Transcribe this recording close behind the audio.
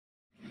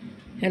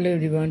Hello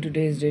everyone,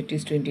 today's date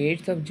is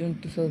 28th of June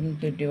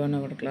 2021.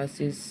 Our class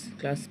is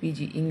class PG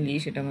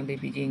English. এটা আমাদের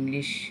PG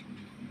English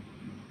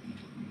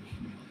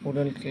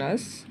oral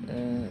class.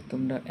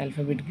 তোমরা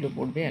অ্যালফাবেটগুলো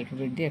পড়বে,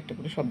 alphabet দিয়ে একটা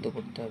করে শব্দ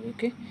করতে হবে।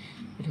 ওকে,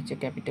 এটা হচ্ছে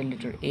capital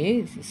letter A,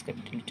 this is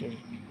capital letter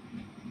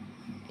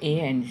A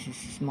and this is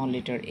small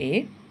letter এ।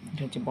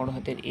 এটা হচ্ছে বড়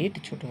হাতের এ,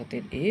 এটা ছোটো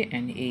হাতের এ,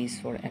 and a is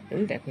for Apple.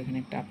 দেখো এখানে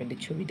একটা আপেলের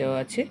ছবি দেওয়া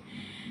আছে।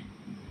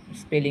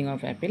 Spelling of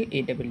Apple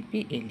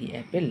APPLE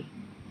Apple.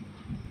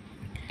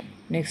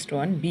 Next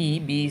one, B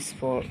is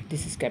for,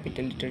 this is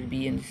capital letter B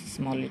and this is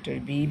small letter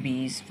B. B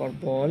is for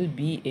ball,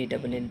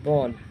 BALL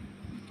ball.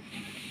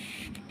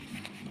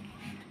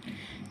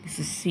 This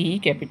is C,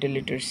 capital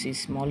letter C,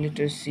 small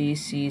letter C.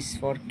 C is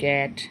for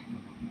cat.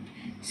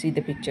 See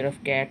the picture of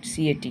cat,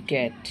 CAT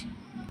cat.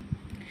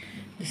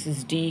 This is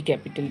D,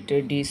 capital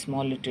letter D,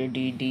 small letter D.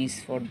 D is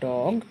for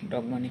dog,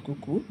 dog mane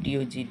kuku,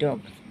 DOG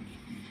dog.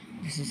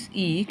 This is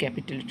E,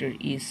 capital letter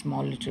E,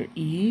 small letter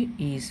E.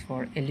 E is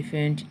for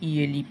elephant,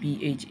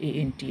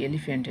 ELEPHANT,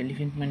 elephant,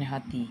 elephant mane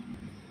hati.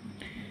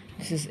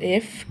 This is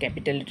F,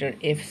 capital letter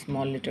F,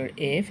 small letter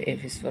F. F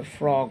is for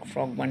frog,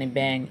 frog mane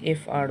bang,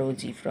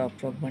 FROG, frog,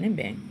 frog mane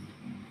bang.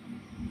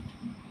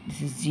 This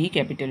is G,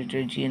 capital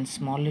letter G and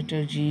small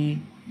letter G.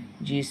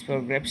 G is for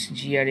grapes,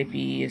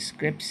 GRAPES,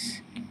 grapes,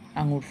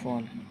 angur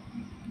fall.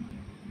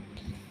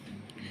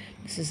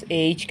 This is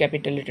H,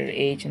 capital letter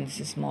H and this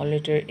is small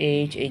letter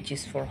H. H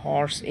is for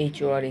horse,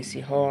 HORSE,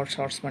 horse,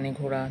 horse mane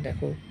ghora,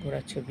 dekho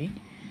ghora chobi.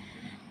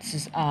 This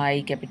is I,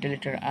 capital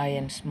letter I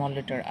and small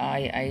letter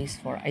I. I is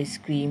for ice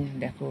cream,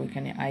 দেখো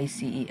এখানে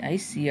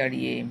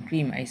ICEAM,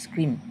 cream, ice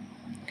cream.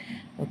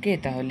 ওকে,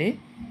 তাহলে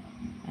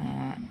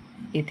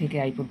এ থেকে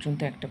I পর্যন্ত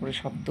একটা করে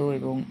শব্দ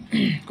এবং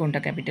কোনটা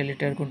ক্যাপিটাল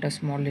লেটার কোনটা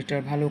স্মল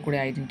লেটার ভালো করে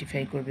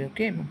আইডেন্টিফাই করবে।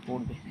 ওকে, এবং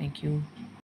পড়বে। Thank you.